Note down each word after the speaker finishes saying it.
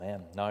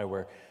Now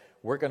we're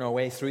working our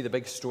way through the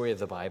big story of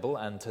the Bible,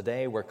 and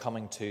today we're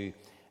coming to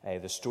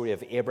the story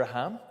of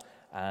Abraham,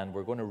 and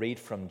we're going to read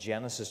from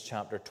Genesis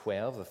chapter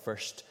 12, the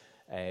first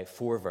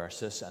 4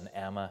 verses, and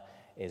Emma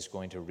is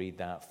going to read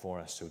that for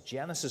us. So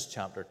Genesis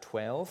chapter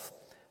 12,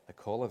 the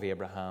call of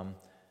Abraham,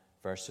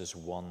 verses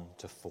 1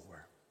 to 4.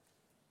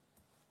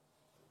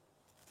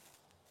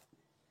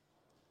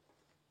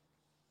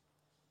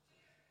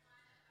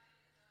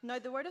 Now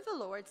the word of the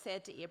Lord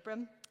said to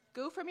Abram,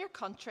 "Go from your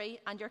country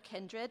and your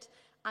kindred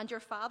and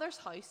your father's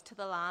house to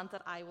the land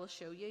that I will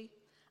show you.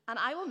 And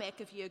I will make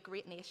of you a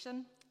great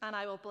nation, and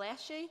I will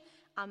bless you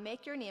and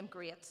make your name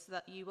great so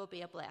that you will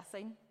be a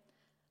blessing.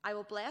 I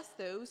will bless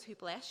those who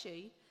bless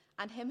you,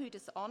 and him who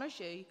dishonors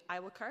you I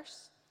will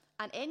curse.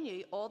 And in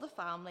you all the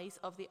families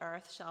of the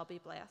earth shall be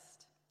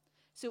blessed."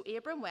 So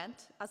Abram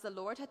went, as the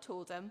Lord had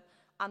told him,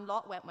 and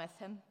Lot went with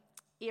him.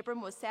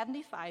 Abram was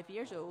 75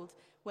 years old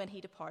when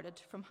he departed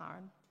from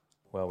Haran.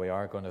 Well, we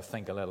are going to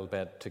think a little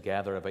bit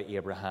together about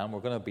Abraham. We're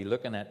going to be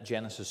looking at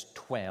Genesis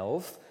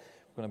 12.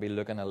 We're going to be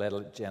looking a little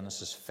at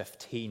Genesis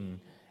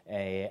 15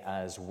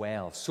 as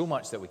well. So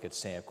much that we could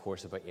say, of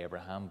course, about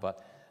Abraham,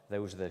 but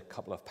those are the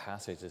couple of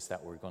passages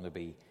that we're going to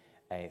be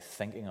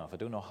thinking of. I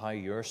don't know how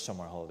your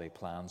summer holiday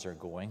plans are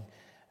going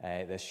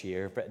this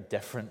year, but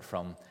different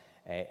from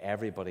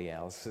everybody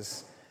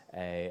else's.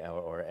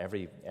 Or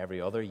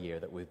every other year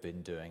that we've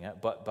been doing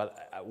it.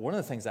 But one of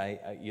the things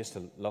I used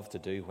to love to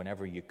do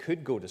whenever you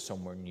could go to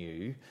somewhere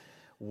new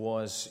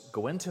was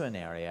go into an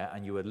area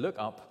and you would look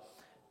up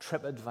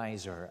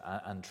TripAdvisor,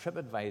 and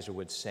TripAdvisor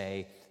would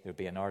say there'd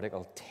be an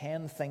article,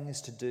 10 things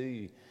to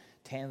do,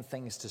 10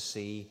 things to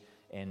see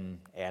in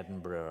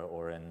Edinburgh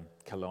or in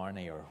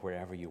Killarney or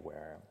wherever you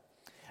were.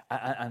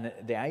 And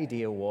the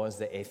idea was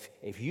that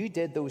if you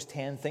did those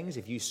 10 things,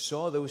 if you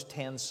saw those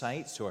 10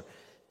 sites or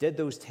did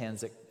those 10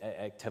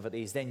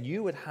 activities, then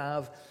you would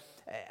have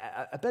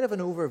a bit of an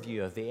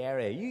overview of the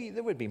area.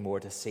 There would be more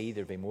to see,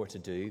 there'd be more to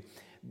do,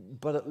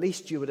 but at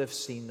least you would have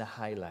seen the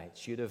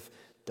highlights. You'd have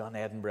done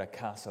Edinburgh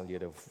Castle,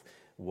 you'd have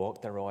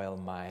walked the Royal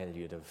Mile,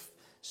 you'd have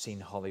seen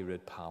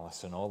Holyrood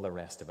Palace and all the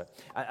rest of it.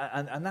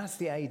 And that's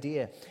the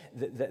idea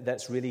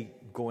that's really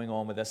going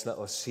on with this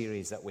little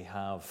series that we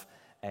have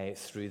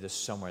through the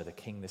summer, The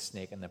King, the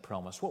Snake, and the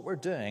Promise. What we're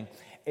doing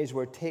is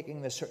we're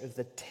taking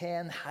the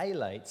 10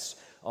 highlights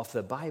of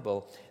the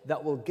Bible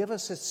that will give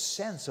us a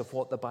sense of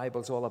what the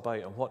Bible's all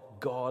about and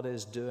what God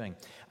is doing.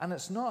 And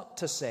it's not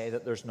to say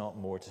that there's not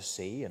more to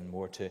see and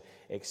more to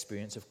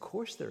experience. Of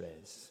course there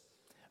is.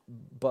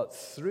 But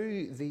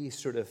through these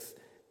sort of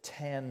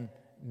 10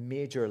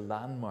 major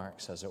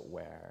landmarks, as it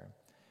were,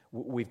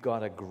 we've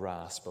got a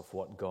grasp of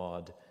what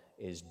God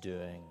is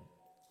doing.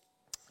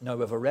 Now,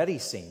 we've already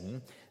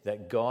seen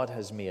that God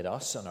has made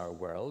us and our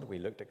world. We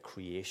looked at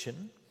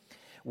creation.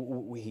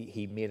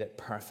 He made it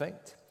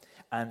perfect.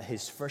 And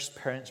his first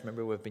parents,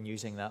 remember we've been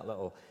using that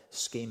little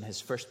scheme,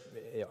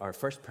 our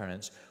first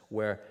parents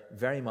were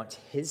very much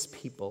his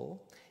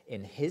people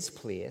in his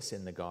place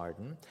in the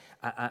garden,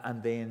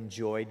 and they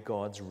enjoyed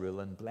God's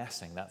rule and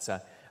blessing. That's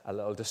a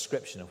little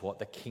description of what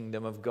the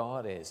kingdom of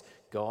God is.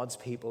 God's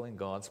people in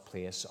God's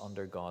place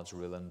under God's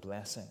rule and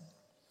blessing.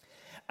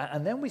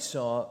 And then we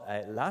saw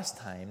last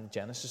time,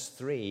 Genesis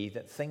 3,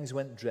 that things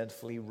went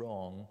dreadfully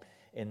wrong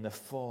in the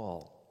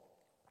fall.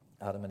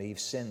 Adam and Eve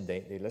sinned.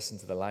 They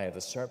listened to the lie of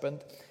the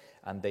serpent,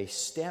 and they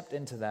stepped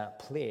into that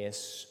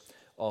place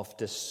of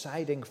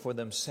deciding for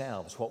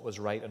themselves what was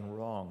right and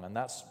wrong. And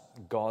that's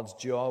God's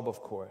job, of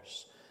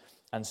course.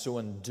 And so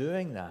in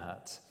doing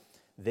that,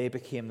 they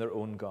became their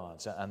own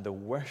gods. And the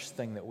worst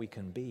thing that we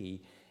can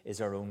be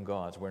is our own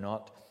gods. We're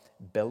not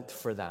built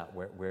for that.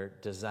 We're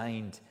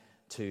designed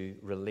to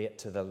relate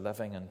to the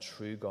living and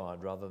true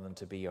God rather than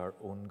to be our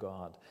own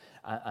God.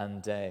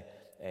 And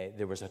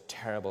there was a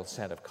terrible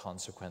set of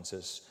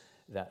consequences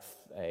that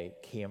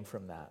came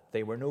from that.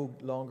 They were no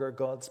longer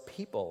God's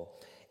people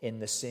in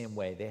the same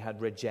way. They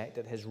had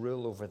rejected his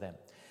rule over them.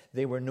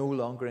 They were no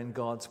longer in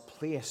God's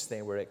place.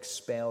 They were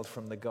expelled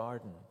from the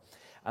garden.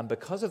 And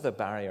because of the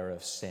barrier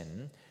of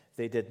sin,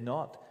 they did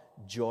not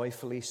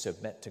joyfully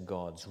submit to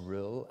God's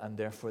rule, and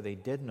therefore they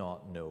did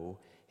not know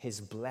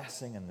his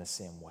blessing in the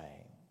same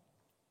way.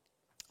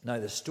 Now,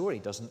 the story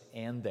doesn't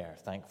end there,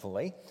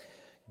 thankfully.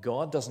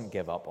 God doesn't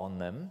give up on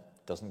them,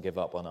 doesn't give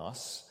up on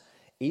us.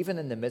 Even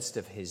in the midst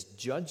of his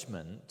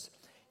judgment,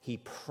 he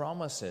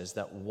promises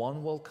that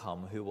one will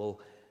come who will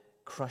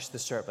crush the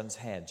serpent's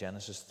head,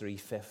 Genesis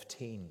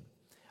 3:15.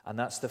 And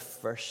that's the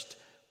first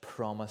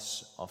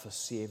promise of a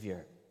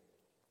Savior.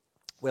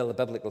 Well, the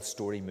biblical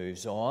story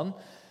moves on.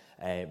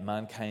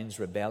 Mankind's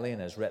rebellion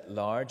is writ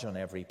large on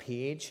every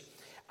page.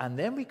 And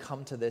then we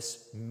come to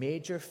this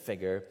major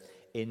figure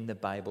in the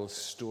Bible's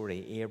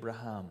story,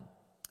 Abraham.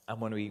 And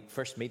when we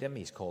first meet him,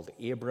 he's called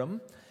Abram.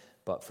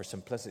 but for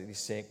simplicity's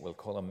sake, we'll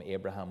call him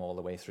Abraham all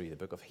the way through. The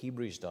book of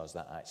Hebrews does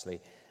that,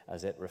 actually,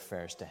 as it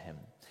refers to him.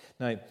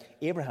 Now,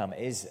 Abraham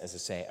is, as I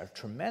say, a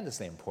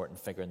tremendously important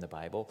figure in the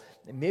Bible,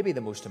 maybe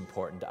the most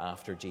important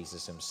after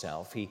Jesus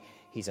himself.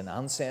 He's an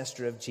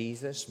ancestor of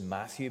Jesus.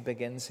 Matthew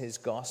begins his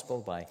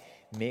gospel by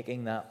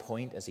making that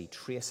point as he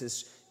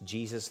traces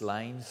Jesus'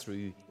 line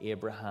through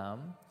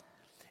Abraham.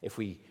 If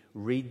we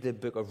read the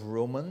book of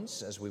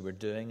Romans, as we were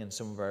doing in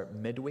some of our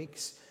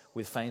midweeks,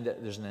 we find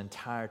that there's an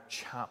entire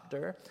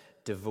chapter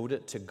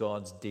devoted to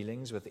God's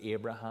dealings with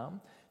Abraham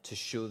to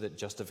show that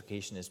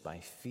justification is by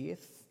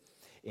faith.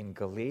 In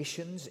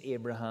Galatians,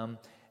 Abraham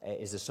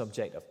is the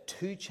subject of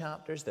 2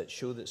 chapters that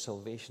show that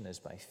salvation is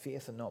by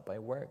faith and not by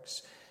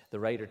works. The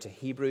writer to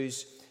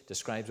Hebrews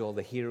describes all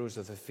the heroes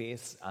of the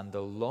faith, and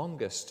the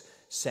longest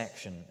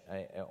section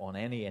on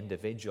any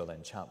individual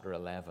in chapter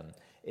 11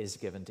 is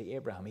given to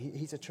Abraham.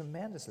 He's a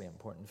tremendously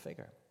important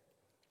figure.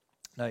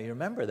 Now, you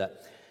remember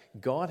that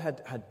God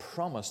had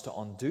promised to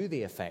undo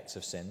the effects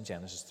of sin,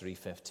 Genesis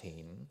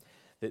 3:15,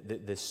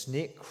 that the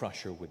snake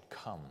crusher would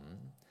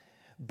come.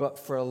 But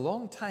for a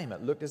long time,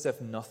 it looked as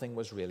if nothing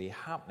was really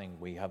happening.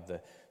 We have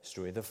the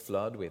story of the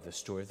flood, we have the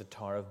story of the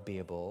Tower of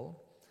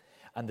Babel,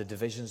 and the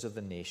divisions of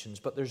the nations,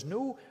 but there's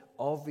no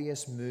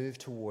obvious move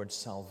towards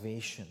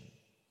salvation.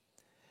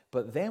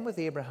 But then with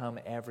Abraham,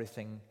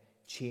 everything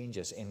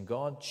changes. In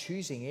God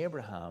choosing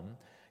Abraham,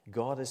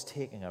 God is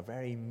taking a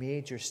very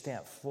major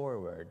step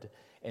forward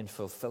in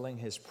fulfilling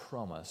his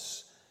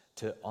promise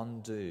to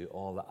undo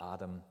all that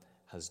Adam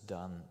has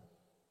done.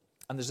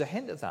 And there's a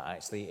hint of that,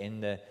 actually,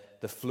 in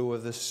the flow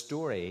of the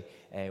story.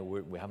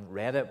 We haven't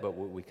read it, but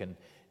we can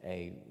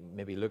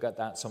maybe look at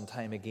that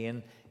sometime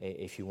again,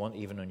 if you want,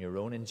 even on your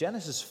own. In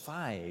Genesis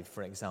 5,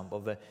 for example,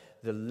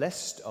 the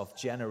list of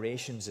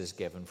generations is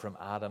given from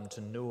Adam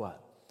to Noah.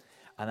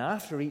 And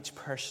after each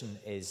person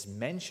is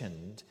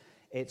mentioned,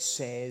 it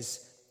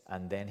says,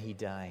 and then he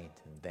died,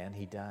 and then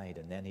he died,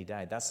 and then he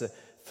died. That's a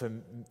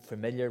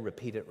familiar,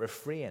 repeated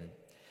refrain.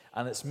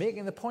 And it's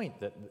making the point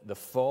that the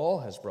fall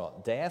has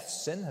brought death,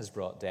 sin has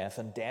brought death,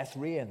 and death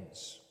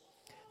reigns.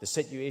 The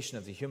situation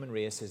of the human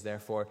race is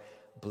therefore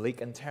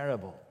bleak and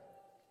terrible.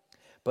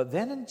 But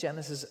then in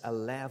Genesis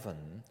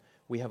 11,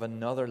 we have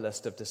another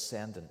list of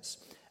descendants,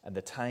 and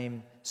the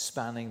time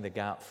spanning the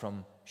gap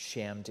from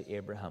Shem to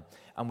Abraham.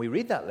 And we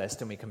read that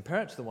list and we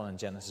compare it to the one in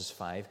Genesis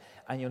 5,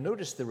 and you'll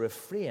notice the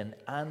refrain,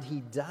 and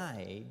he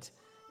died,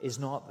 is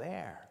not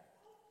there.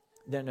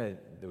 Now,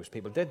 those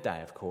people did die,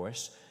 of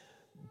course,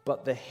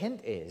 but the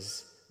hint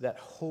is that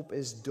hope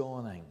is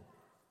dawning.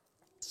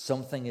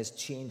 Something is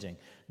changing.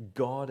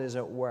 God is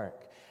at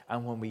work.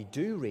 And when we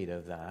do read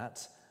of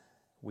that,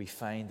 we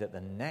find that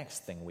the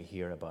next thing we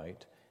hear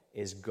about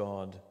is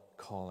God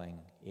calling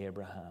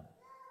Abraham.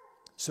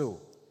 So,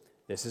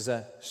 this is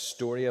a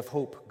story of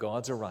hope.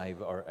 God's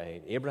arrival, or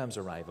Abraham's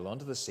arrival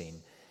onto the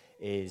scene,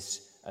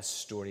 is a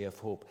story of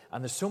hope.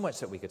 And there's so much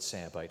that we could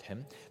say about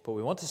him, but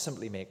we want to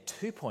simply make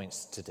 2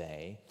 points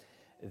today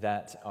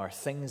that are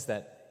things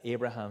that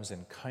Abraham's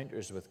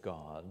encounters with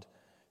God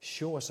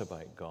show us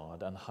about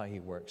God and how he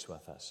works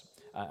with us.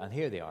 And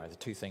here they are. The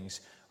 2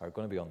 things are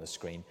going to be on the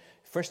screen.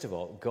 First of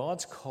all,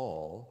 God's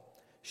call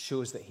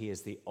shows that he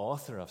is the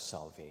author of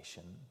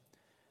salvation.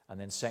 And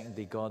then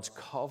secondly, God's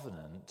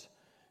covenant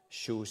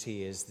shows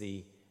he is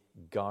the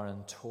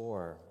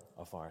guarantor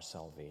of our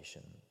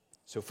salvation.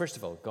 So first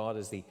of all, God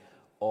is the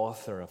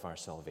author of our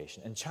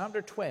salvation. In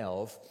chapter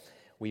 12,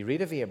 we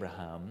read of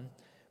Abraham,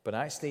 but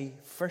actually,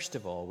 first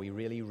of all, we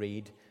really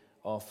read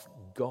of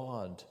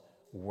God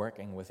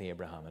working with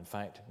Abraham. In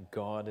fact,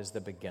 God is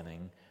the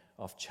beginning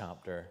of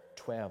chapter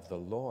 12. The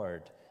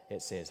Lord,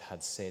 it says,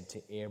 had said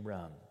to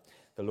Abraham.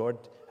 The Lord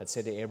had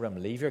said to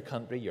Abraham, leave your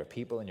country, your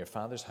people, and your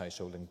father's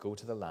household, and go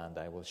to the land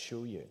I will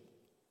show you.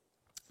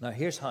 Now,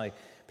 here's how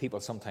people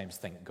sometimes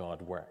think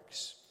God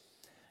works.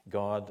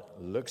 God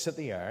looks at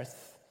the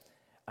earth,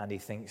 and he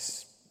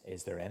thinks,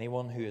 is there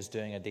anyone who is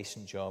doing a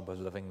decent job of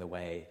living the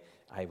way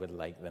I would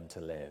like them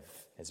to live?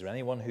 Is there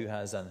anyone who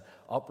has an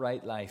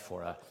upright life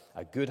or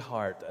a good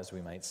heart, as we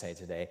might say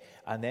today?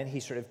 And then he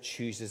sort of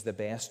chooses the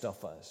best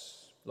of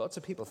us. Lots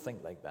of people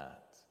think like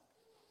that.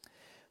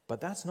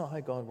 But that's not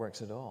how God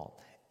works at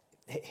all.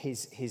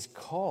 His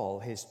call,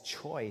 his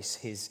choice,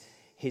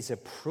 his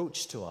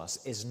approach to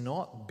us is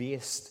not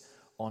based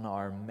on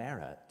our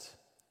merit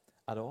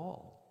at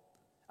all.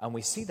 And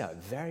we see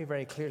that very,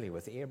 very clearly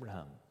with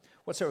Abraham.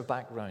 What sort of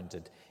background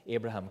did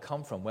Abraham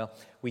come from? Well,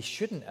 we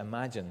shouldn't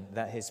imagine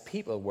that his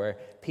people were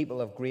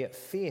people of great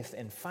faith.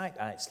 In fact,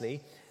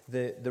 actually,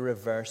 the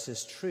reverse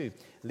is true.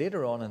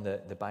 Later on in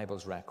the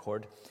Bible's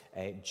record,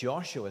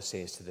 Joshua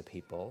says to the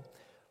people,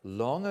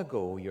 long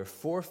ago your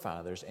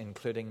forefathers,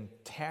 including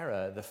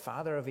Terah, the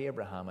father of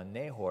Abraham, and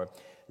Nahor,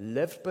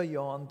 lived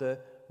beyond the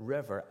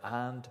river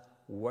and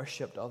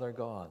worshipped other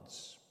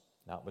gods.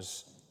 That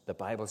was the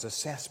Bible's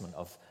assessment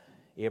of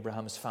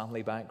Abraham's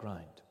family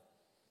background.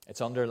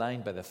 It's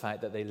underlined by the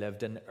fact that they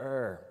lived in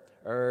Ur.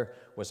 Ur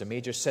was a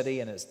major city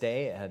in its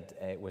day.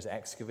 It was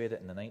excavated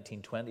in the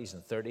 1920s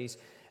and 30s.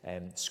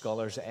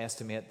 Scholars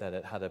estimate that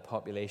it had a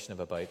population of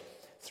about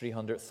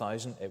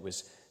 300,000. It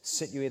was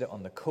situated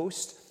on the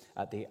coast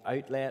at the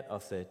outlet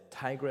of the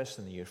Tigris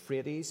and the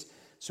Euphrates.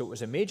 So it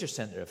was a major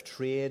center of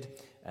trade,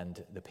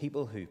 and the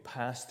people who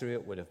passed through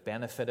it would have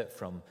benefited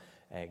from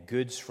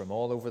goods from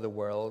all over the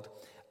world.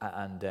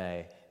 And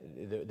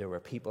there were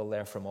people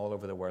there from all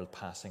over the world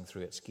passing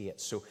through its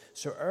gates.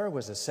 So Ur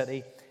was a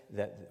city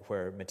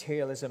where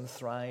materialism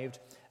thrived,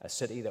 a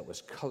city that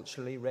was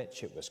culturally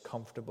rich, it was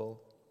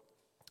comfortable,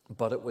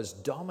 but it was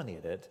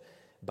dominated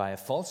by a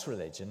false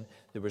religion.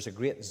 There was a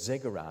great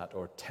ziggurat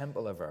or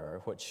temple of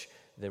Ur, which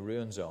the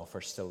ruins of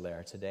are still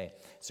there today.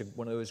 It's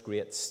one of those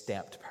great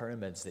stepped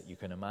pyramids that you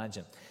can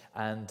imagine.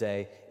 And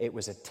it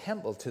was a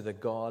temple to the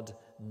god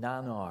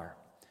Nannar.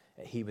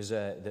 He was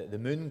the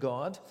moon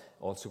god,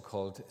 also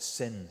called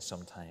Sin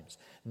sometimes.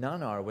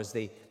 Nannar was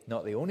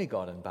not the only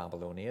god in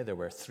Babylonia. There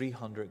were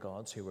 300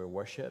 gods who were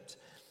worshipped,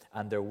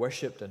 and their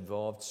worship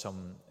involved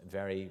some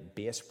very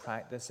base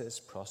practices,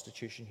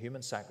 prostitution,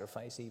 human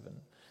sacrifice even.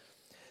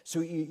 So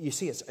you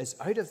see, it's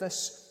out of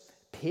this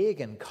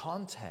pagan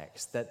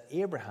context that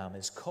Abraham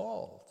is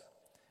called.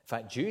 In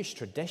fact, Jewish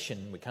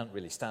tradition, we can't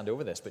really stand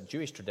over this, but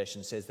Jewish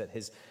tradition says that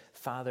his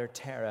father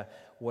Terah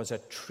was a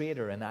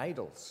trader in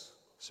idols.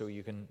 So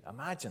you can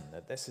imagine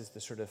that this is the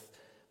sort of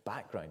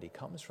background he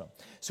comes from.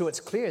 So it's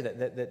clear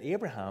that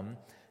Abraham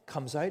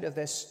comes out of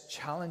this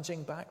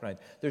challenging background.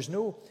 There's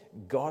no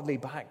godly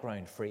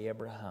background for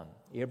Abraham.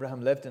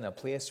 Abraham lived in a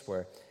place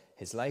where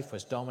his life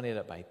was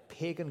dominated by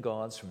pagan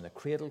gods from the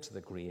cradle to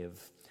the grave.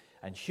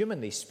 And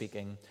humanly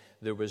speaking,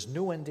 there was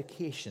no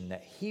indication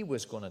that he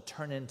was going to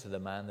turn into the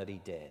man that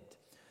he did.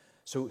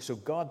 So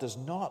God does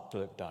not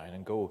look down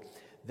and go,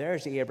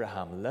 there's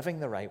Abraham living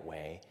the right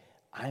way.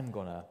 I'm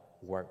going to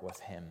work with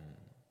him.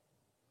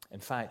 In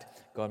fact,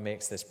 God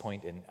makes this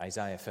point in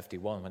Isaiah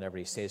 51 whenever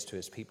he says to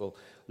his people,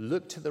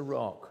 look to the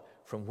rock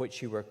from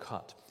which you were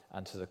cut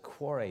and to the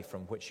quarry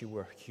from which you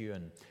were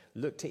hewn.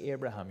 Look to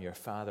Abraham, your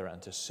father, and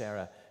to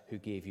Sarah, who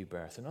gave you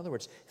birth. In other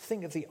words,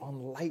 think of the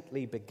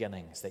unlikely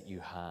beginnings that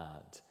you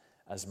had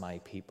as my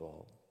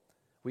people.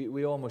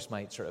 We almost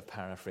might sort of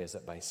paraphrase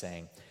it by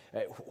saying,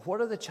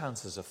 what are the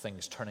chances of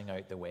things turning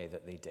out the way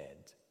that they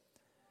did?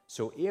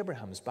 So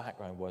Abraham's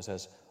background was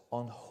as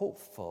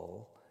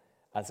unhopeful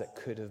as it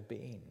could have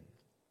been.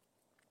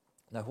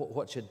 Now,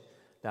 what should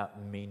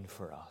that mean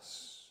for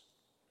us?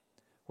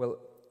 Well,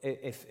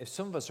 if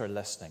some of us are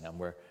listening and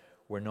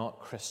we're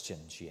not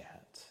Christians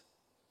yet,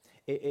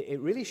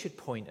 it really should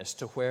point us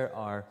to where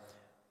our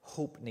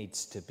hope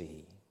needs to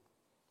be.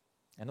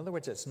 In other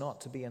words, it's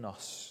not to be in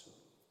us.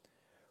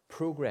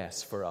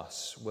 Progress for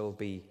us will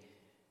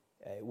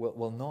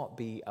not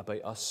be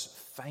about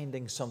us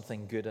finding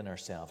something good in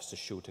ourselves to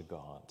show to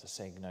God, to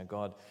say, now,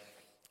 God,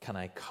 can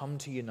I come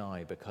to you now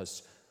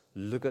because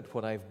look at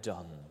what I've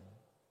done?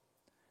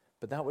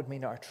 But that would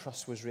mean our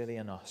trust was really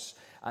in us.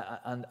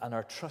 And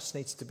our trust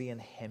needs to be in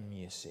him,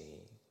 you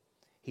see.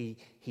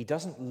 He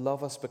doesn't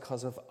love us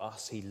because of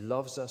us. He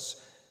loves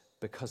us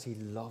because he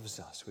loves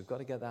us. We've got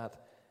to get that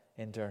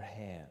into our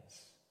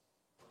heads.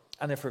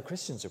 And if we're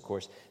Christians, of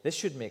course, this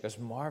should make us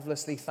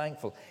marvelously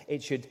thankful.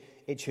 It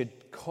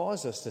should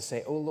cause us to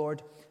say, oh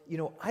Lord,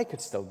 I could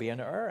still be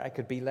in Ur. I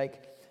could be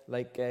like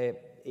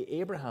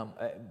Abraham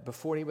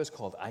before he was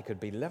called. I could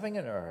be living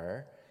in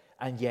Ur,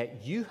 and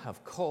yet you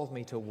have called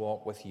me to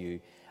walk with you,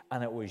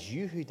 and it was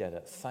you who did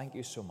it. Thank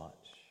you so much.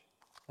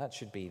 That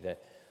should be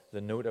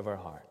the note of our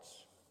hearts.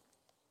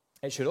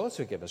 It should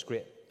also give us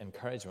great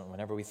encouragement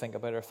whenever we think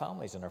about our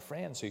families and our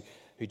friends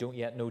who don't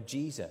yet know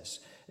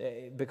Jesus.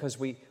 Because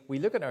we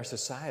look at our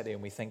society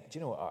and we think,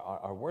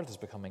 our world is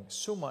becoming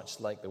so much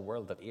like the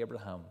world that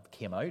Abraham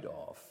came out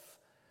of.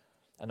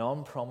 An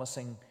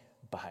unpromising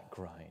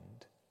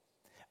background.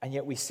 And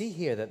yet we see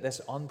here that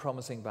this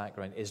unpromising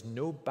background is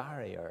no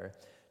barrier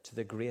to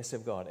the grace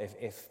of God.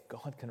 If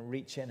God can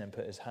reach in and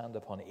put his hand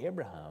upon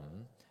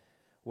Abraham,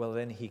 well,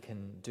 then he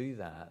can do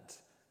that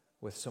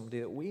with somebody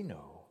that we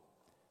know.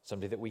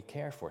 Somebody that we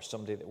care for,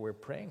 somebody that we're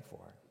praying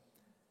for,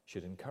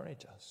 should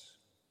encourage us.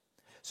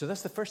 So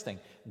that's the first thing.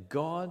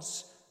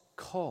 God's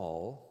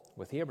call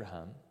with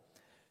Abraham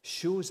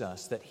shows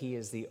us that he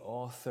is the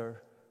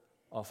author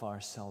of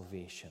our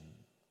salvation.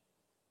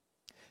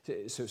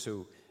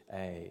 So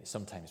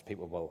sometimes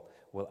people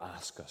will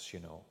ask us,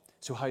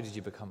 so how did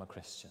you become a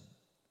Christian?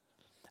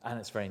 And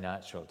it's very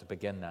natural to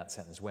begin that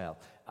sentence, well,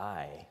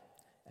 I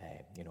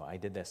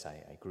did this,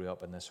 I grew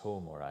up in this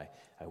home, or I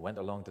went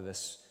along to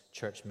this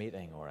church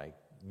meeting, or I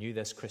knew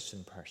this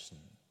Christian person.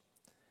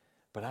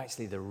 But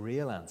actually the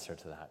real answer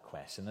to that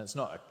question, it's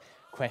not a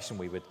question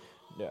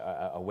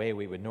a way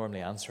we would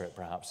normally answer it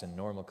perhaps in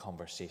normal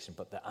conversation,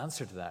 but the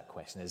answer to that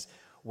question is,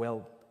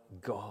 well,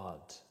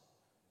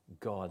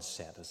 God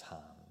set his hand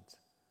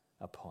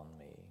upon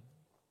me.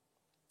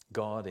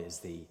 God is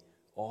the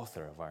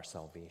author of our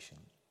salvation.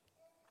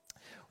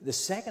 The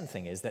second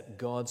thing is that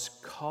God's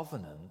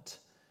covenant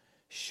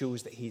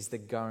shows that he's the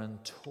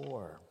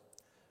guarantor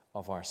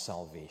of our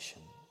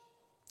salvation.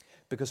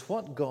 Because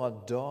what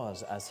God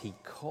does as he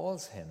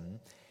calls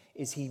him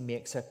is he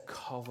makes a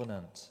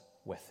covenant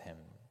with him.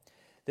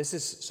 This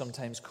is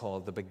sometimes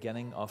called the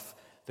beginning of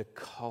the the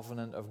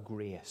covenant of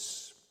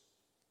grace,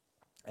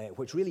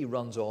 which really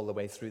runs all the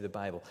way through the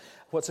Bible.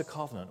 What's a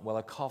covenant? Well,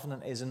 a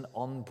covenant is an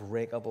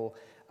unbreakable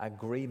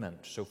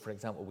agreement. So, for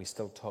example, we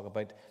still talk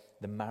about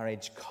the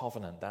marriage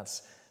covenant.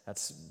 That's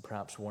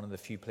perhaps one of the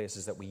few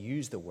places that we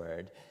use the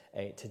word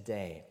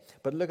today.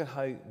 But look at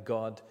how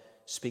God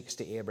speaks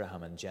to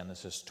Abraham in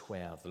Genesis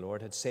 12. The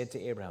Lord had said to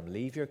Abraham,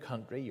 "Leave your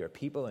country, your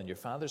people, and your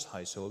father's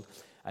household,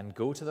 and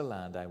go to the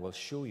land I will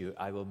show you.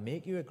 I will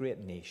make you a great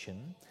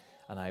nation,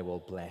 and I will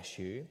bless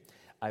you.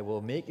 I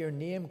will make your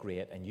name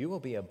great, and you will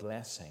be a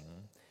blessing.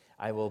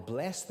 I will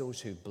bless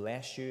those who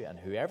bless you, and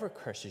whoever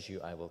curses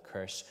you I will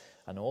curse,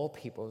 and all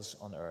peoples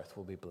on earth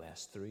will be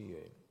blessed through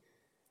you."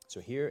 So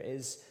here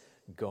is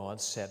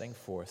God setting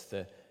forth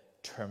the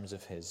terms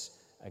of his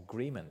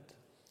agreement.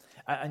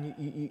 And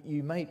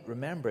you might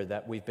remember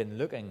that we've been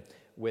looking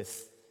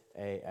with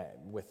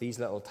these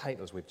little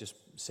titles. We've just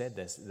said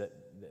this, that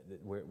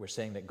we're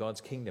saying that God's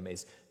kingdom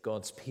is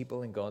God's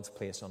people in God's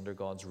place under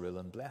God's rule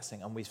and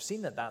blessing. And we've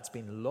seen that that's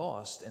been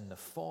lost in the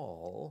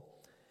fall.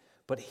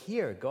 But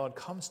here God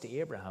comes to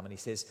Abraham and he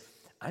says,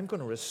 "I'm going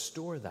to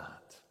restore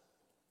that.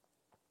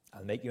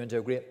 I'll make you into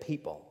a great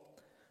people."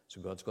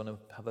 So God's going to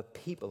have a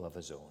people of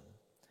his own.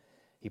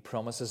 He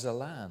promises a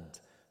land.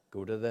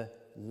 "Go to the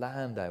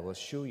land I will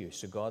show you."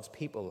 So God's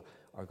people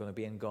are going to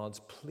be in God's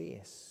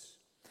place.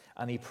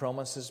 And he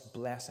promises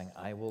blessing.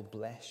 "I will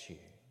bless you."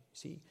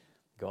 See,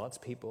 God's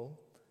people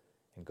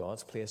in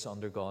God's place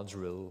under God's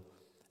rule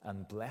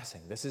and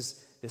blessing. This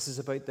is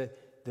about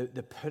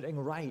the putting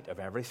right of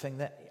everything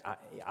that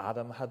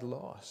Adam had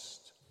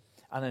lost.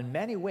 And in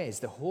many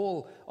ways, the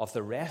whole of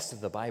the rest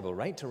of the Bible,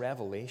 right to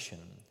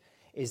Revelation,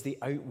 is the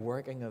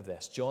outworking of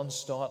this. John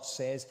Stott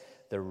says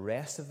the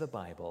rest of the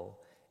Bible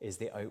is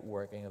the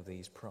outworking of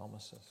these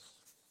promises.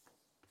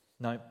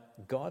 Now,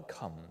 God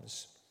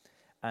comes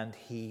and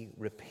he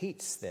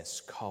repeats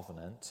this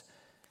covenant,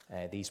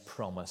 these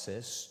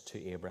promises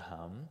to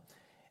Abraham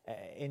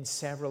in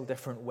several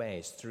different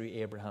ways through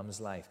Abraham's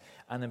life,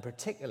 and in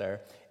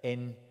particular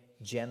in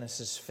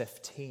Genesis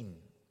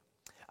 15.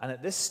 And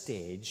at this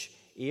stage,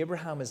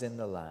 Abraham is in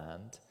the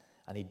land,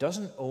 and he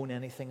doesn't own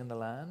anything in the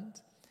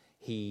land.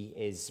 He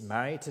is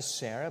married to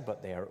Sarah,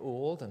 but they are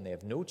old and they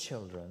have no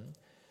children.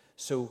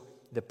 So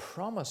the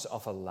promise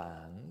of a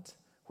land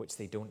which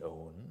they don't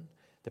own,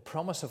 the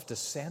promise of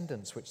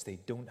descendants which they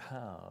don't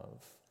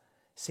have,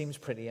 seems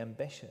pretty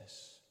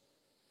ambitious.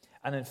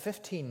 And in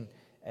chapter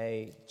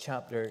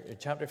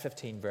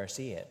 15, verse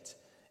 8,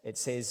 it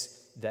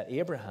says that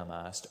Abraham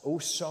asked, "O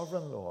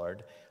sovereign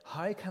Lord,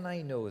 how can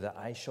I know that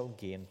I shall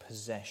gain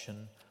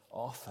possession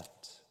of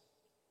it?"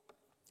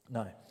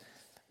 Now,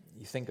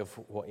 you think of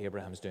what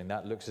Abraham's doing.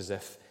 That looks as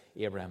if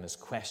Abraham is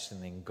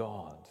questioning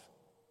God.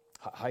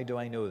 "How do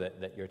I know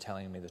that you're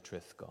telling me the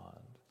truth,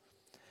 God?"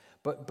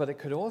 But it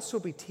could also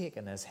be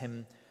taken as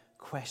him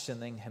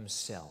questioning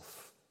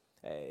himself.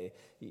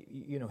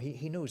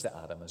 He knows that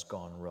Adam has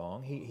gone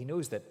wrong. He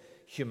knows that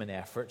human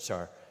efforts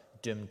are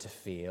doomed to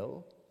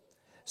fail.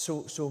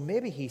 So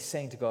maybe he's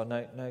saying to God,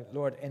 now,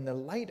 Lord, in the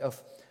light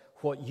of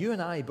what you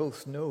and I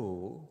both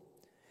know,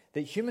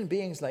 that human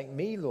beings like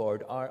me,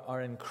 Lord,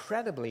 are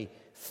incredibly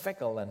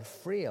fickle and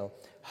frail,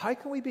 how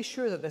can we be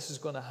sure that this is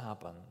going to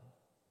happen?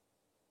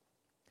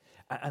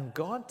 And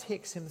God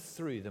takes him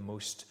through the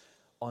most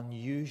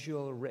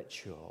unusual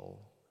ritual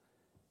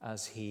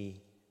as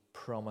he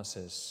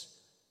promises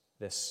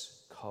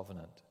this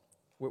covenant.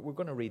 We're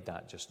going to read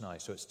that just now.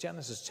 So it's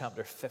Genesis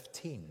chapter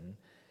 15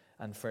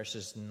 and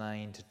verses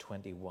 9 to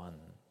 21.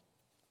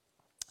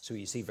 So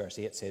you see verse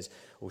 8 says,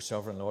 "O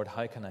sovereign Lord,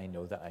 how can I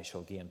know that I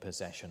shall gain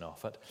possession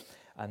of it?"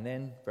 And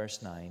then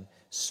verse 9,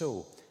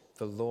 "So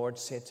the Lord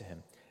said to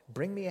him,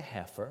 Bring me a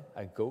heifer,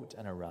 a goat,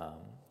 and a ram,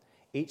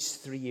 each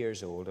 3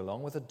 years old,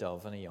 along with a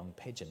dove and a young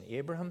pigeon."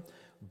 Abraham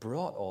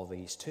brought all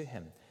these to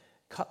him,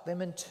 cut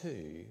them in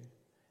two,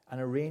 and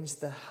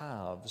arranged the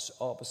halves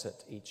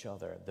opposite each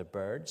other. The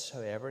birds,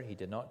 however, he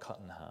did not cut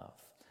in half.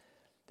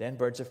 Then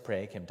birds of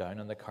prey came down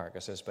on the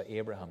carcasses, but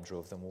Abraham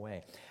drove them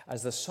away.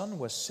 As the sun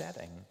was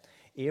setting,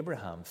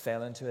 Abraham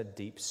fell into a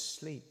deep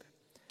sleep,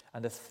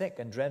 and a thick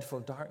and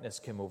dreadful darkness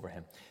came over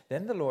him.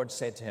 Then the Lord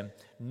said to him,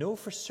 "Know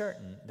for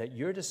certain that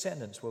your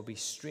descendants will be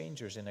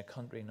strangers in a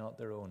country not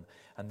their own,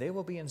 and they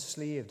will be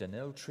enslaved and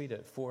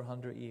ill-treated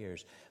 400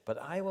 years. But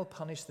I will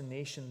punish the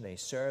nation they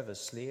serve as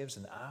slaves,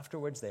 and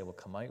afterwards they will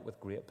come out with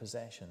great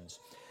possessions.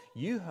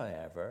 You,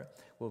 however,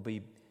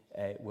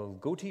 will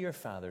go to your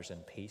fathers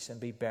in peace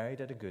and be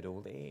buried at a good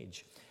old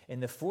age.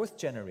 In the 4th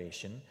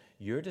generation,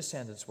 your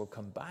descendants will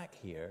come back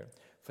here,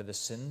 for the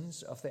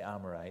sins of the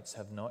Amorites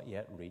have not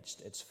yet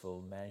reached its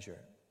full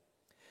measure."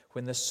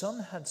 When the sun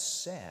had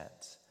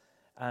set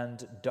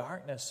and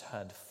darkness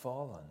had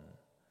fallen,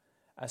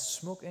 a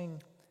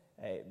smoking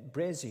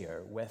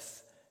brazier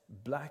with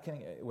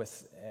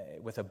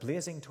a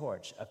blazing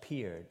torch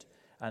appeared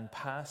and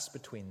passed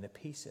between the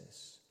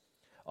pieces.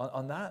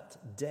 On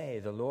that day,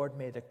 the Lord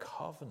made a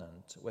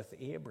covenant with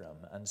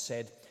Abram and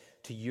said,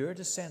 "To your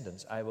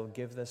descendants I will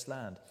give this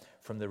land,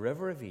 from the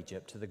river of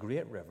Egypt to the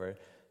great river,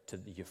 to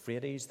the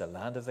Euphrates, the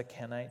land of the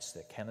Kenites,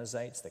 the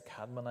Kenizzites, the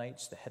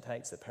Cadmonites, the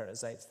Hittites, the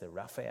Perizzites, the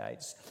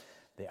Rephaites,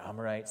 the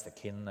Amorites, the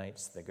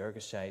Canaanites, the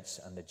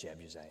Girgashites, and the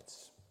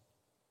Jebusites.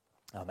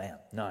 Amen.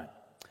 Now,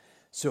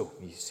 so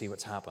you see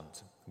what's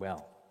happened.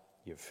 Well,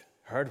 you've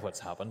heard what's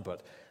happened,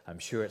 but I'm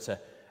sure it's a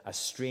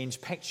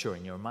strange picture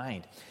in your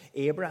mind.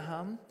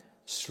 Abraham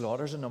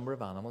slaughters a number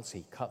of animals.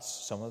 He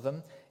cuts some of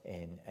them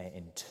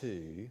in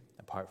two,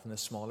 apart from the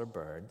smaller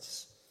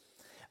birds.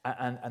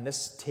 And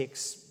this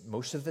takes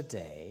most of the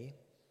day.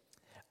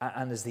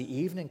 And as the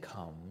evening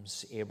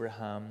comes,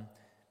 Abraham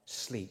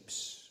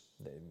sleeps.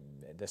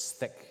 This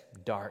thick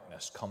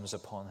darkness comes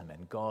upon him,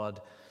 and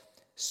God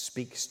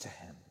speaks to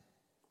him.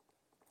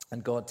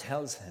 And God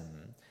tells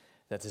him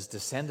that his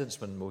descendants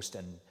will most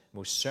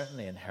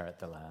certainly inherit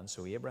the land.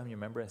 So Abraham, you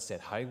remember, said,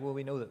 how will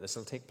we know that this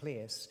will take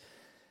place?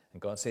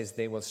 And God says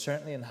they will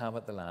certainly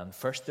inhabit the land.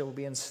 First they will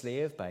be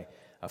enslaved by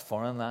a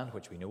foreign land,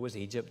 which we know is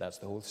Egypt. That's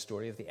the whole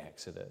story of the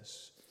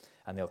Exodus.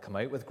 And they'll come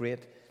out with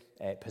great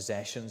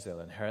possessions. They'll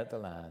inherit the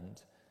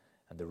land.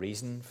 And the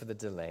reason for the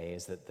delay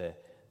is that the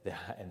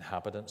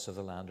inhabitants of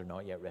the land are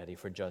not yet ready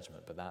for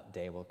judgment, but that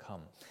day will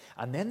come.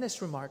 And then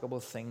this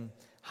remarkable thing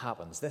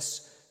happens.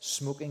 This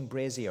smoking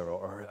brazier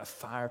or a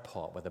fire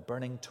pot with a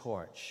burning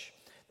torch,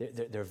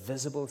 they're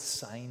visible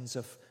signs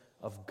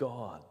of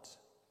God.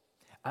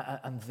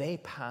 And they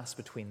pass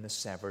between the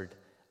severed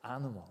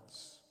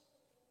animals.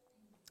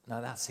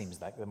 Now that seems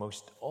like the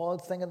most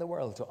odd thing in the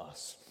world to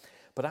us.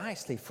 But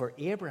actually for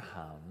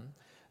Abraham,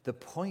 the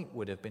point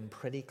would have been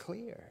pretty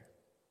clear.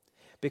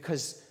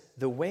 Because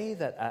the way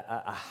that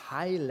a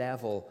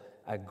high-level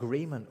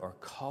agreement or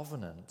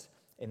covenant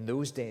in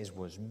those days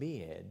was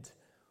made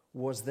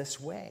was this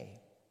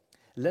way.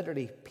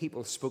 Literally,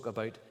 people spoke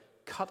about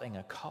cutting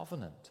a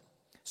covenant.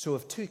 So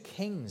if two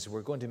kings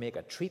were going to make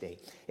a treaty,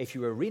 if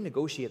you were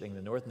renegotiating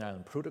the Northern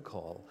Ireland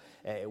Protocol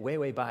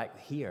way back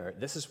here,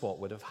 this is what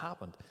would have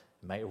happened.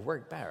 It might have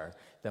worked better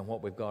than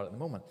what we've got at the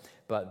moment,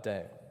 but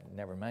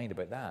never mind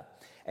about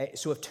that.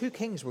 So if two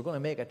kings were going to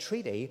make a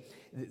treaty,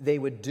 they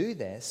would do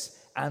this,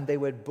 and they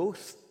would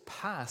both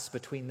pass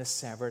between the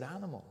severed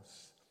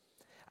animals.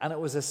 And it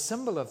was a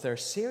symbol of their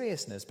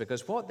seriousness,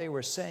 because what they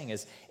were saying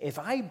is, if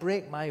I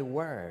break my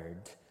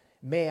word,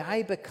 may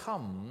I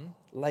become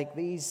like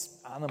these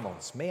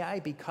animals. May I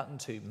be cut in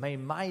two. May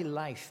my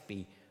life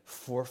be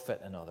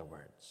forfeit, in other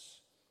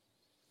words.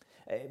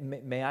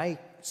 May I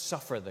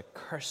suffer the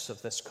curse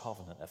of this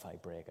covenant if I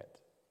break it.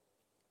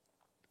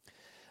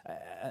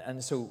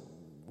 And so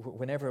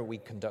whenever we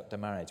conduct a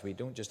marriage, we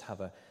don't just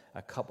have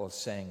a couple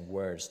saying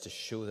words to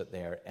show that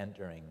they are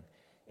entering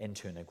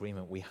into an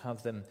agreement. We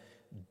have them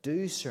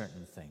do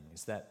certain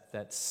things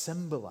that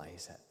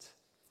symbolize it.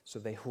 So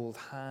they hold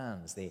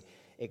hands, they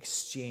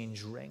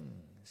exchange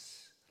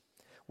rings.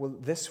 Well,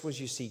 this was,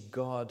 you see,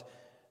 God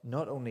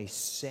not only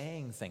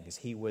saying things,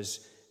 he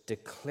was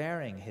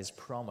declaring his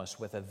promise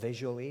with a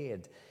visual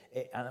aid.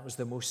 And it was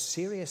the most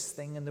serious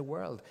thing in the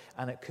world.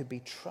 And it could be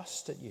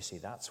trusted, you see.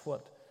 That's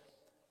what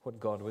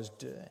God was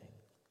doing.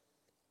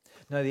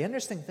 Now, the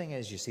interesting thing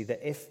is, you see,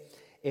 that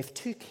if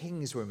two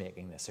kings were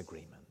making this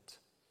agreement,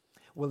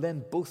 well,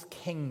 then both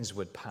kings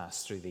would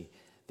pass through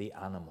the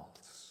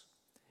animals.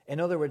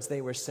 In other words,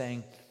 they were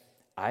saying,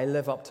 I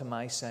live up to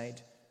my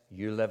side,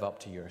 you live up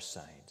to your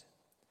side.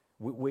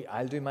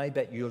 I'll do my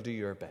bit, you'll do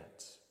your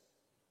bit.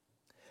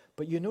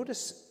 But you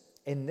notice,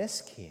 in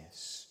this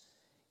case,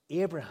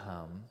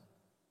 Abraham,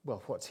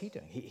 well, what's he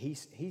doing?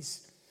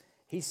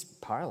 He's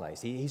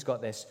paralyzed. He's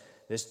got this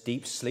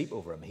deep sleep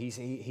over him. He's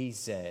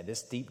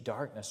this deep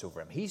darkness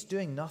over him. He's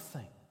doing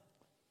nothing.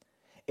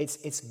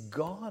 It's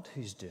God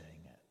who's doing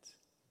it.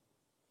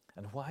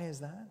 And why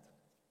is that?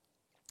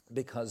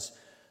 Because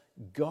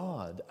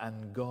God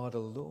and God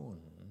alone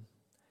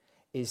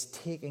is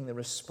taking the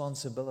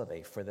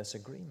responsibility for this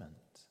agreement.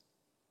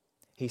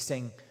 He's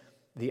saying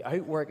the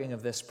outworking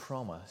of this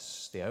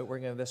promise, the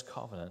outworking of this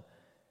covenant,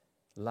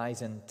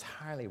 lies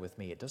entirely with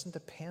me. It doesn't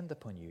depend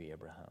upon you,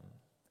 Abraham.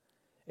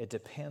 It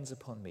depends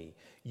upon me.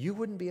 You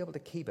wouldn't be able to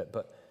keep it,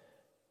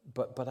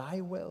 but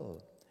I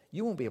will.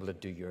 You won't be able to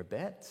do your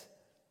bit,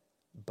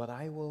 but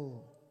I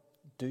will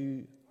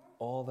do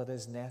all that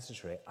is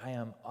necessary. I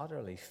am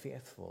utterly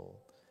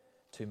faithful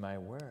to my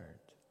word.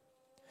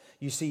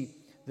 You see,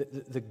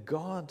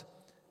 God's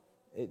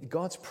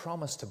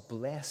promise to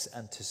bless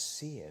and to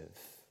save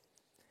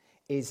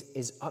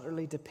is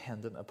utterly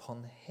dependent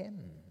upon him.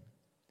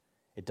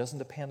 It doesn't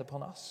depend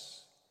upon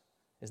us.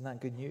 Isn't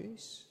that good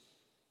news?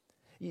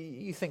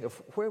 You think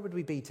of where would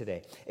we be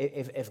today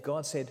if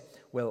God said,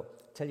 well,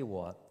 tell you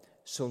what,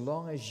 so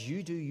long as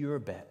you do your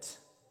bit,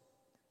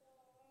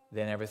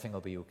 then everything will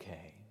be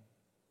okay.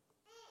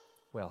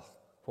 Well,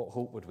 what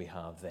hope would we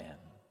have then?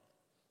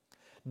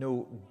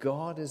 No,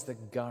 God is the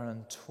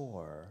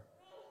guarantor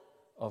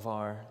of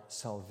our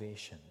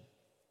salvation.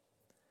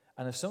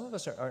 And if some of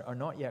us are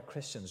not yet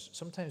Christians,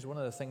 sometimes one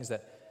of the things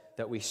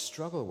that we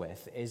struggle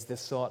with is the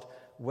thought,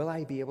 will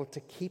I be able to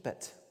keep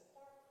it?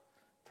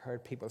 I've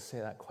heard people say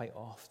that quite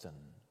often.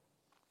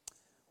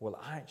 Well,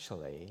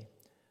 actually,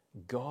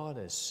 God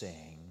is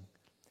saying,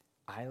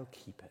 I'll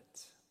keep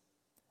it.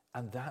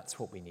 And that's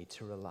what we need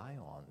to rely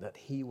on, that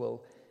he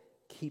will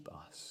keep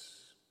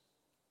us.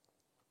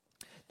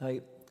 Now,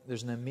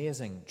 there's an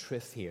amazing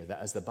truth here that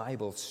as the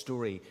Bible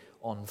story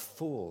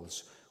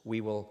unfolds,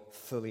 we will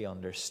fully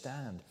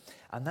understand.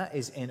 And that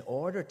is, in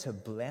order to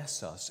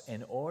bless us,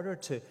 in order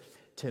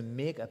to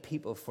make a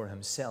people for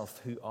himself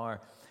who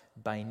are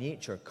by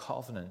nature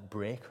covenant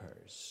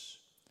breakers,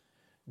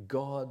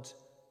 God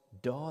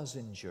does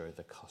endure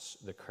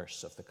the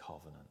curse of the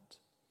covenant.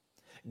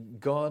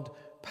 God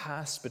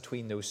passed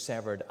between those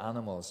severed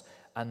animals,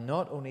 and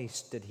not only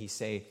did he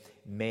say,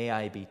 may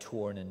I be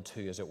torn in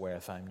two, as it were,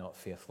 if I'm not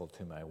faithful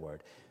to my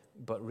word,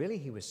 but really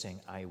he was saying,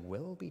 I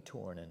will be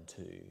torn in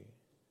two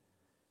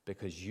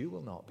because you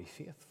will not be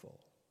faithful.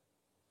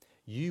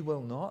 You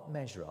will not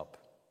measure up.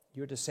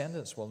 Your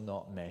descendants will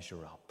not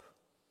measure up.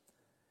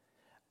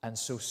 And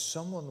so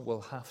someone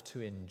will have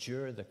to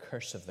endure the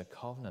curse of the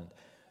covenant.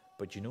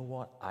 But you know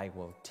what? I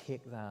will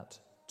take that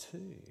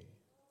too.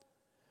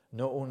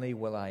 Not only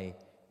will I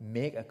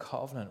make a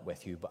covenant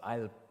with you, but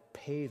I'll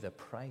pay the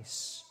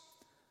price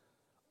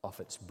of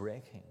its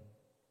breaking.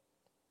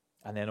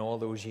 And then all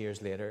those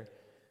years later,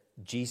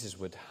 Jesus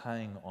would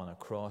hang on a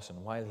cross,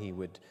 and while he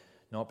would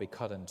not be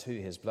cut in two,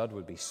 his blood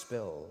would be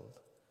spilled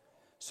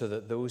so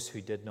that those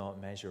who did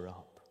not measure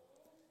up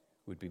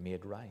would be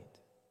made right.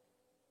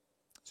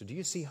 So do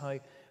you see how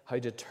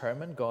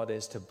determined God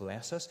is to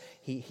bless us?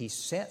 He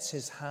sets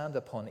his hand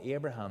upon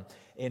Abraham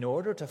in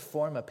order to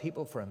form a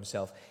people for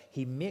himself.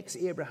 He makes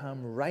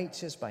Abraham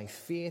righteous by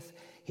faith,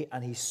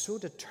 and he's so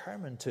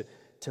determined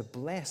to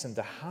bless and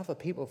to have a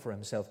people for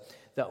himself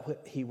that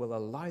he will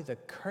allow the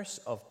curse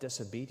of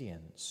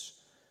disobedience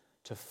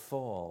to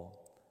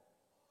fall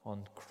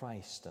on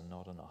Christ and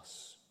not on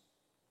us.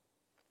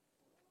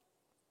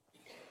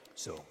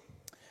 So,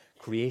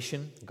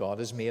 creation, God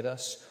has made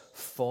us.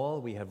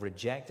 Fall, we have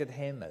rejected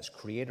him as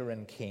creator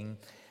and king.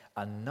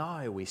 And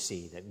now we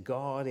see that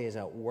God is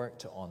at work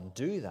to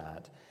undo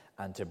that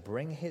and to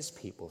bring his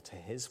people to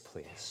his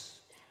place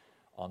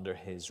under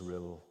his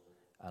rule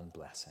and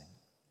blessing.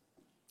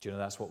 Do you know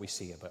that's what we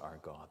see about our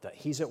God? That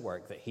he's at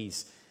work, that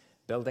he's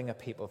building a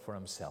people for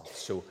himself.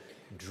 So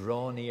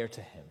draw near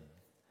to him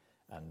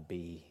and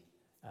be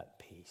at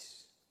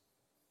peace.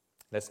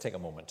 Let's take a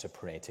moment to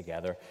pray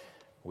together.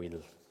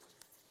 We'll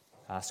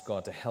ask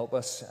God to help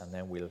us, and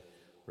then we'll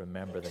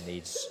remember the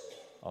needs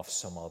of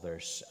some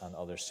others and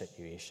other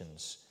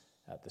situations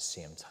at the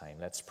same time.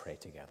 Let's pray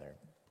together.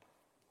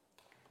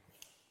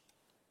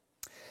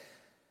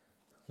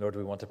 Lord,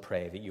 we want to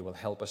pray that you will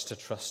help us to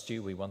trust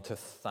you. We want to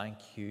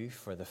thank you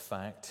for the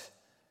fact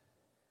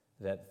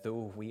that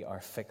though we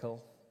are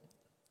fickle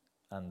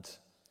and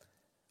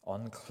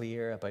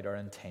unclear about our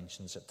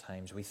intentions at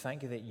times, we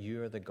thank you that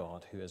you are the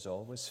God who is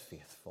always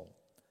faithful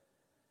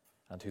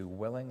and who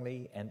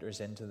willingly enters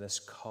into this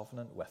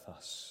covenant with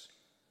us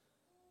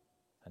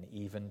and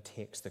even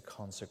takes the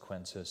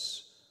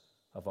consequences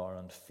of our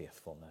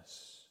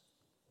unfaithfulness.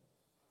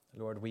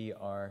 Lord, we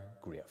are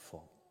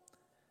grateful,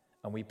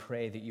 and we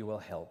pray that you will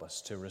help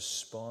us to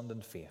respond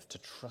in faith, to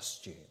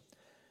trust you,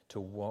 to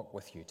walk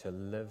with you, to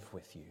live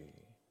with you.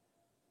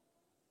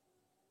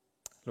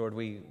 Lord,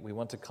 we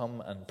want to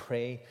come and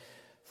pray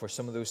for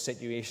some of those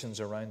situations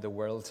around the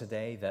world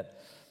today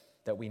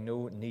that we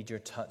know need your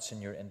touch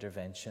and your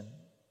intervention.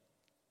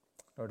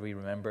 Lord, we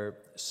remember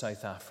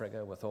South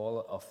Africa with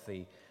all of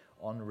the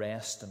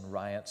unrest and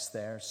riots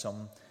there.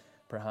 Some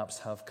perhaps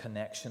have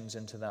connections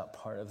into that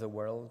part of the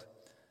world.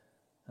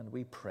 And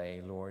we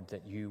pray, Lord,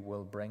 that you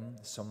will bring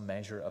some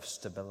measure of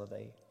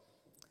stability,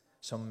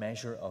 some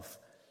measure of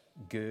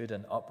good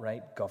and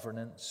upright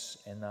governance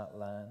in that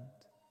land.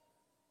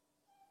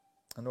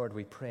 And Lord,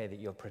 we pray that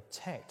you'll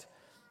protect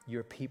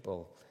your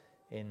people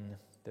in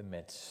the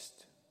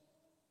midst.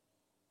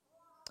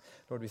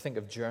 Lord, we think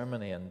of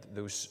Germany and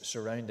those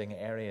surrounding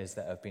areas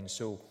that have been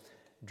so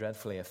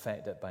dreadfully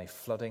affected by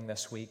flooding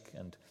this week,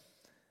 and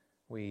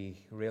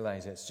we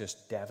realize it's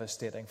just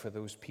devastating for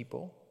those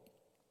people.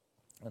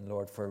 And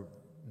Lord, for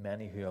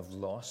many who have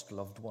lost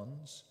loved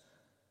ones,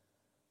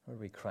 Lord,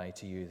 we cry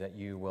to you that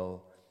you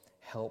will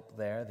help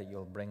there, that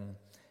you'll bring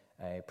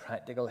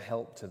practical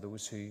help to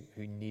those who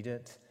need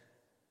it.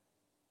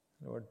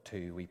 Lord,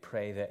 too, we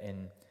pray that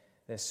in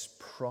this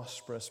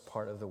prosperous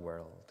part of the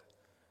world,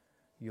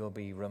 you'll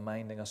be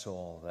reminding us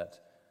all that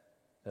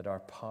our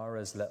power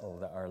is little,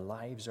 that our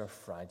lives are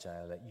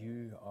fragile, that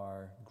you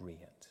are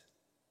great.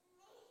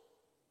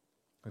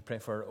 We pray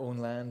for our own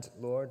land,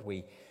 Lord.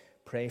 We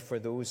pray for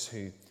those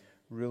who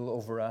rule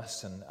over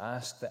us and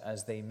ask that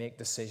as they make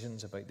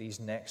decisions about these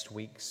next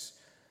weeks,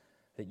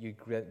 that you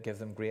give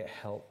them great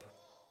help.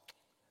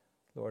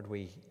 Lord,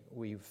 we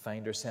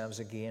find ourselves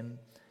again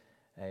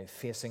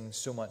facing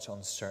so much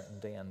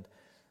uncertainty, and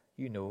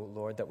you know,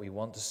 Lord, that we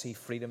want to see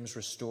freedoms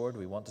restored.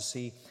 We want to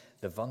see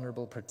the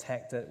vulnerable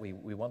protected.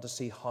 We want to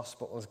see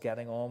hospitals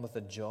getting on with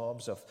the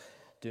jobs of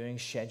doing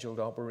scheduled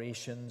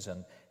operations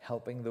and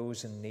helping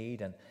those in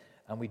need.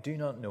 And we do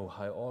not know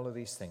how all of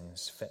these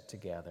things fit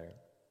together.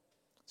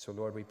 So,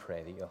 Lord, we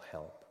pray that you'll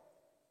help.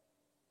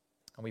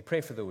 And we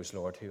pray for those,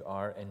 Lord, who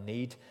are in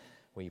need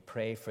We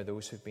pray for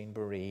those who've been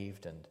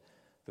bereaved and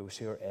those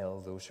who are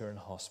ill, those who are in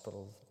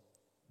hospital,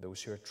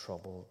 those who are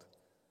troubled.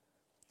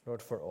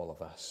 Lord, for all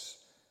of us,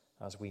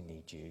 as we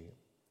need you,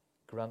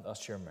 grant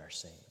us your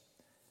mercy.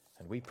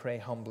 And we pray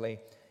humbly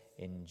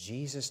in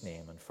Jesus'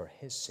 name and for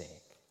his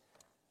sake.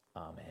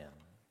 Amen.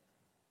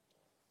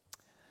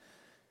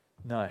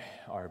 Now,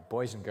 our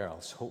boys and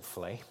girls,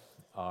 hopefully,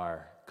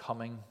 are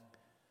coming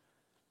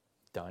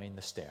down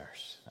the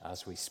stairs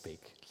as we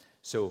speak.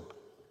 So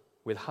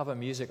we'll have a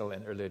musical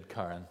interlude,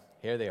 Karen.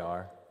 Here they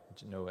are.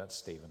 No, that's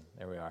Stephen.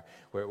 There we are.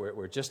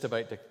 We're just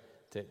about to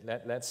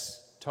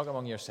let's talk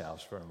among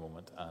yourselves for a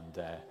moment, and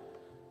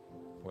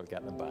we'll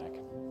get them back.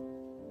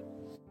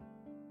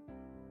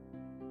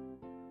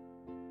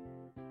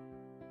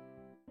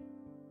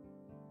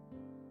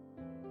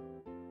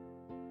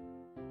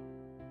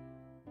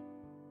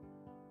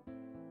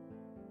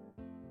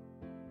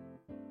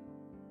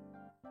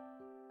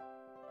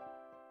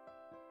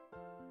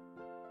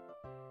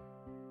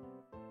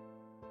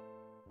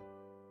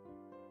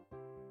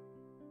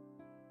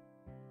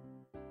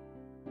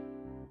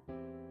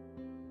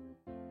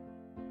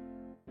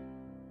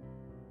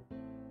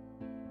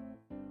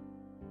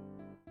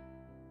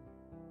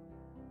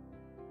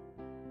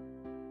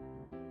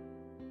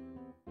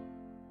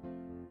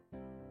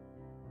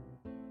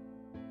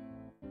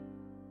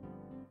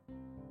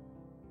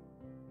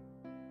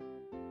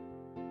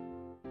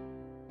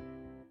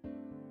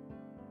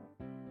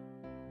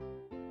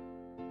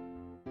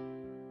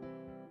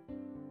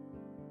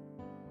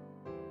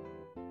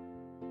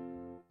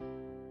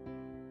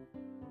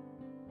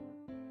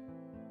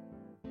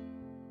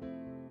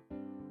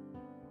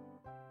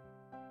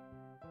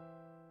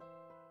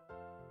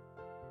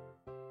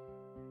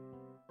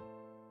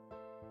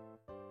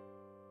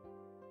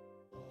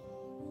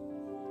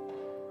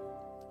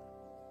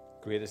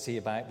 Great to see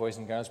you back, boys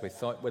and girls. We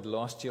thought we'd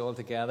lost you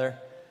altogether.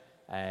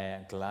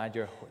 Glad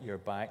you're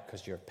back,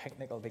 because your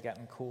picnic will be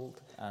getting cold.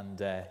 And,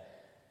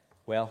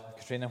 well,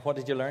 Katrina, what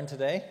did you learn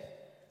today?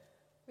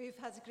 We've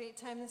had a great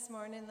time this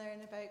morning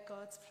learning about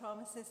God's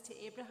promises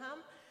to Abraham,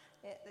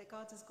 that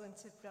God is going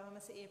to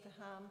promise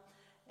Abraham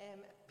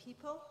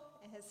people,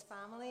 his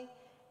family,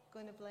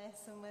 going to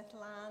bless him with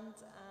land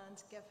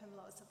and give him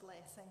lots of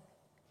blessing.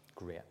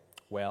 Great.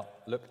 Well,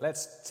 look,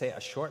 let's say a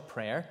short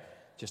prayer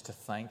just to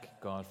thank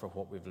God for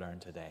what we've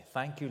learned today.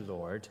 Thank you,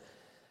 Lord,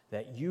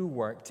 that you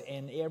worked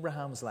in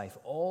Abraham's life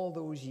all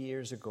those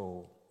years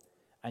ago,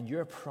 and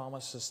your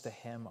promises to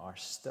him are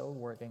still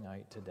working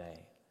out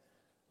today.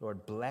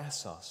 Lord,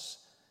 bless us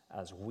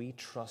as we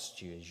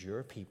trust you as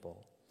your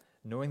people,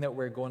 knowing that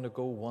we're going to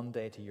go one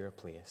day to your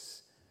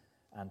place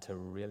and to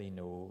really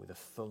know the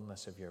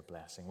fullness of your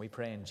blessing. We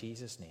pray in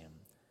Jesus' name.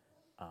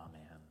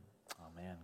 Amen.